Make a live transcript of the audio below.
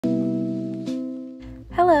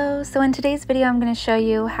Hello! So in today's video I'm going to show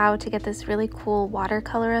you how to get this really cool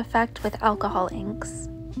watercolor effect with alcohol inks.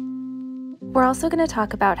 We're also going to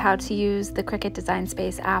talk about how to use the Cricut Design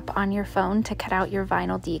Space app on your phone to cut out your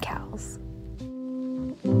vinyl decals.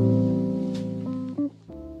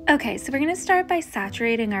 Okay, so we're going to start by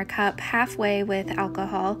saturating our cup halfway with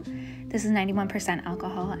alcohol. This is 91%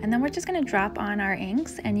 alcohol, and then we're just going to drop on our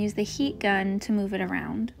inks and use the heat gun to move it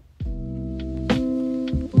around.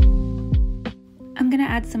 I'm going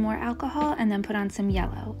to add some more alcohol and then put on some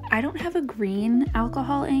yellow. I don't have a green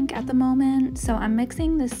alcohol ink at the moment, so I'm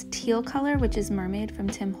mixing this teal color, which is Mermaid from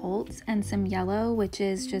Tim Holtz, and some yellow, which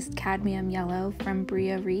is just cadmium yellow from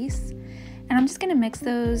Bria Reese. And I'm just going to mix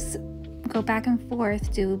those, go back and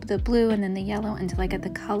forth, do the blue and then the yellow until I get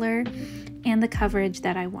the color and the coverage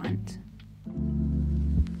that I want.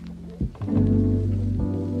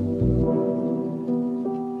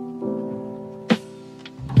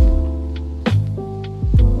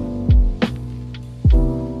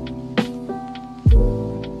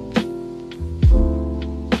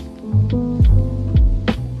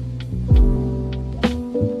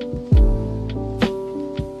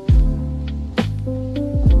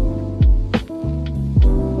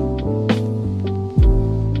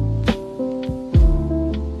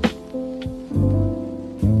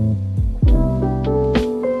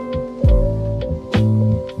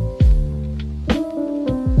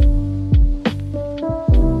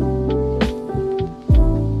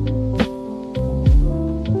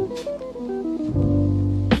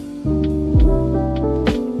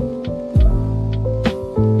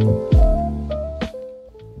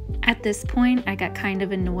 At this point, I got kind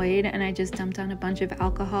of annoyed and I just dumped on a bunch of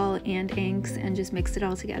alcohol and inks and just mixed it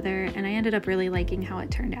all together, and I ended up really liking how it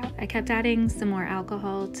turned out. I kept adding some more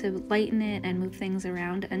alcohol to lighten it and move things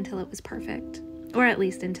around until it was perfect, or at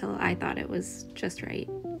least until I thought it was just right.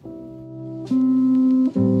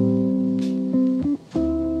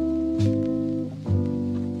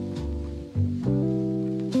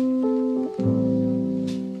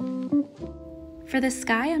 For the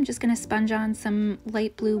sky, I'm just going to sponge on some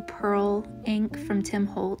light blue pearl ink from Tim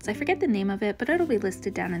Holtz. I forget the name of it, but it'll be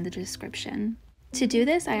listed down in the description. To do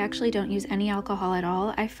this, I actually don't use any alcohol at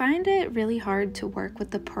all. I find it really hard to work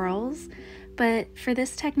with the pearls, but for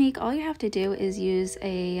this technique, all you have to do is use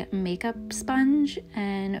a makeup sponge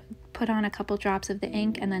and put on a couple drops of the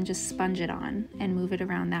ink and then just sponge it on and move it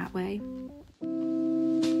around that way.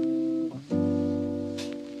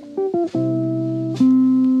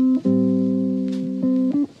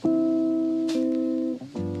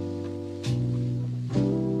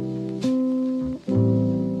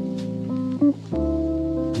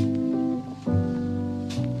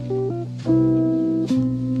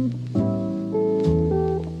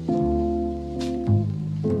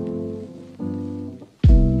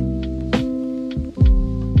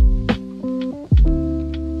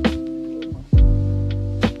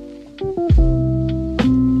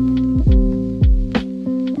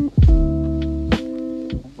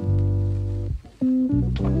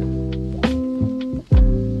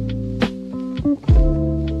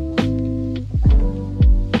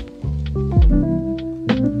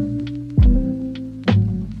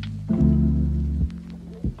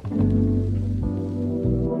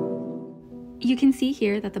 You can see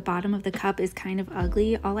here that the bottom of the cup is kind of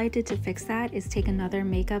ugly. All I did to fix that is take another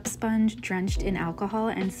makeup sponge drenched in alcohol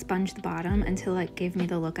and sponge the bottom until it gave me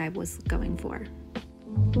the look I was going for.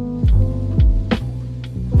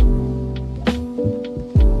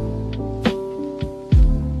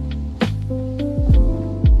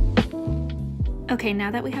 Okay,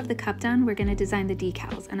 now that we have the cup done, we're going to design the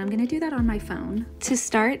decals, and I'm going to do that on my phone. To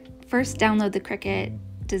start, first download the Cricut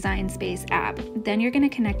Design Space app. Then you're going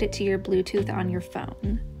to connect it to your Bluetooth on your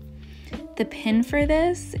phone. The pin for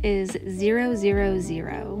this is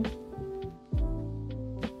 000.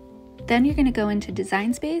 Then you're going to go into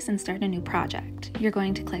Design Space and start a new project. You're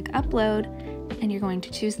going to click Upload, and you're going to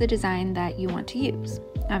choose the design that you want to use.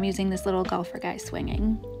 I'm using this little golfer guy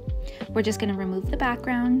swinging. We're just going to remove the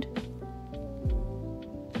background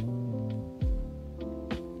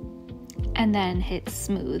and then hit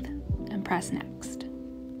Smooth and press Next.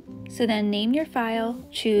 So then name your file,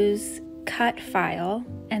 choose Cut File,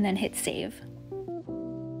 and then hit Save.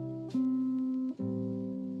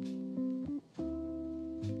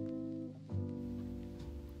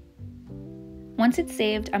 Once it's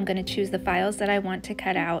saved, I'm going to choose the files that I want to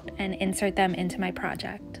cut out and insert them into my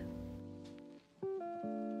project.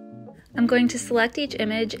 I'm going to select each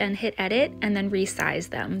image and hit Edit and then resize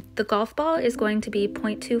them. The golf ball is going to be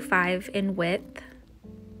 0.25 in width.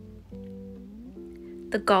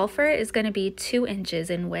 The golfer is going to be 2 inches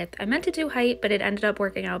in width. I meant to do height, but it ended up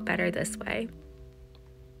working out better this way.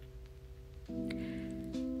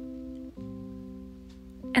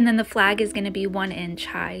 And then the flag is going to be 1 inch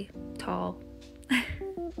high, tall.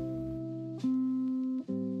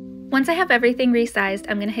 Once I have everything resized,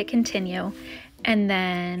 I'm going to hit continue, and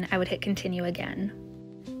then I would hit continue again.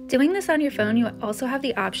 Doing this on your phone, you also have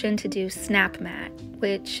the option to do SnapMat,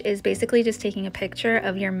 which is basically just taking a picture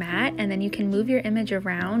of your mat, and then you can move your image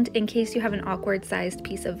around in case you have an awkward sized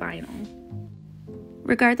piece of vinyl.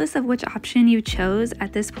 Regardless of which option you chose,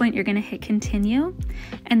 at this point you're going to hit continue,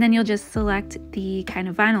 and then you'll just select the kind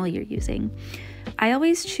of vinyl you're using. I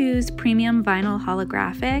always choose premium vinyl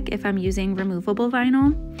holographic if I'm using removable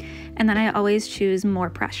vinyl, and then I always choose more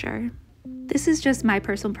pressure. This is just my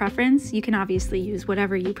personal preference. You can obviously use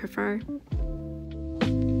whatever you prefer.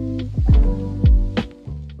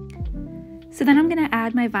 So then I'm going to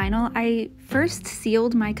add my vinyl. I first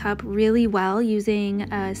sealed my cup really well using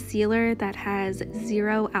a sealer that has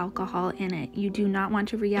 0 alcohol in it. You do not want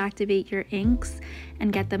to reactivate your inks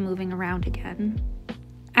and get them moving around again.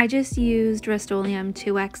 I just used Rust-Oleum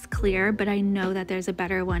 2X Clear, but I know that there's a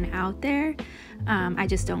better one out there. I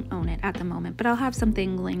just don't own it at the moment, but I'll have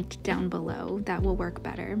something linked down below that will work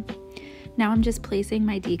better. Now I'm just placing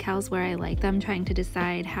my decals where I like them, trying to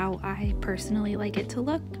decide how I personally like it to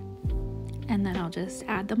look, and then I'll just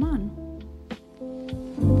add them on.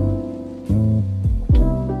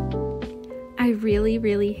 I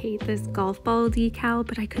really hate this golf ball decal,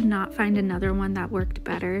 but I could not find another one that worked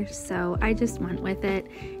better, so I just went with it.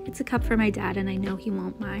 It's a cup for my dad, and I know he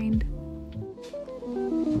won't mind.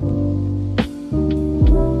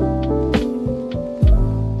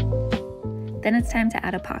 Then it's time to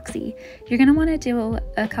add epoxy. You're going to want to do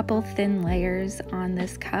a couple thin layers on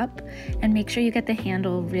this cup and make sure you get the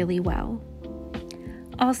handle really well.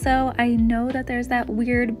 Also, I know that there's that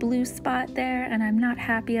weird blue spot there and I'm not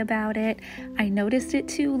happy about it. I noticed it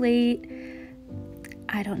too late.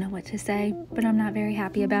 I don't know what to say, but I'm not very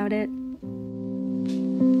happy about it.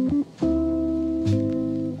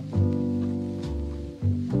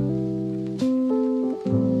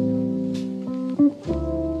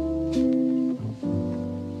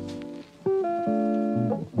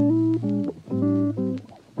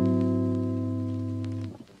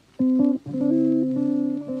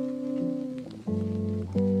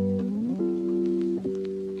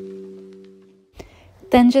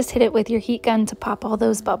 Then just hit it with your heat gun to pop all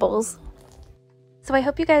those bubbles. So I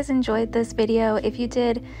hope you guys enjoyed this video. If you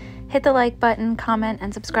did, hit the like button, comment,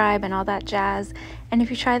 and subscribe and all that jazz. And if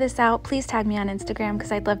you try this out, please tag me on Instagram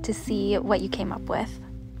because I'd love to see what you came up with.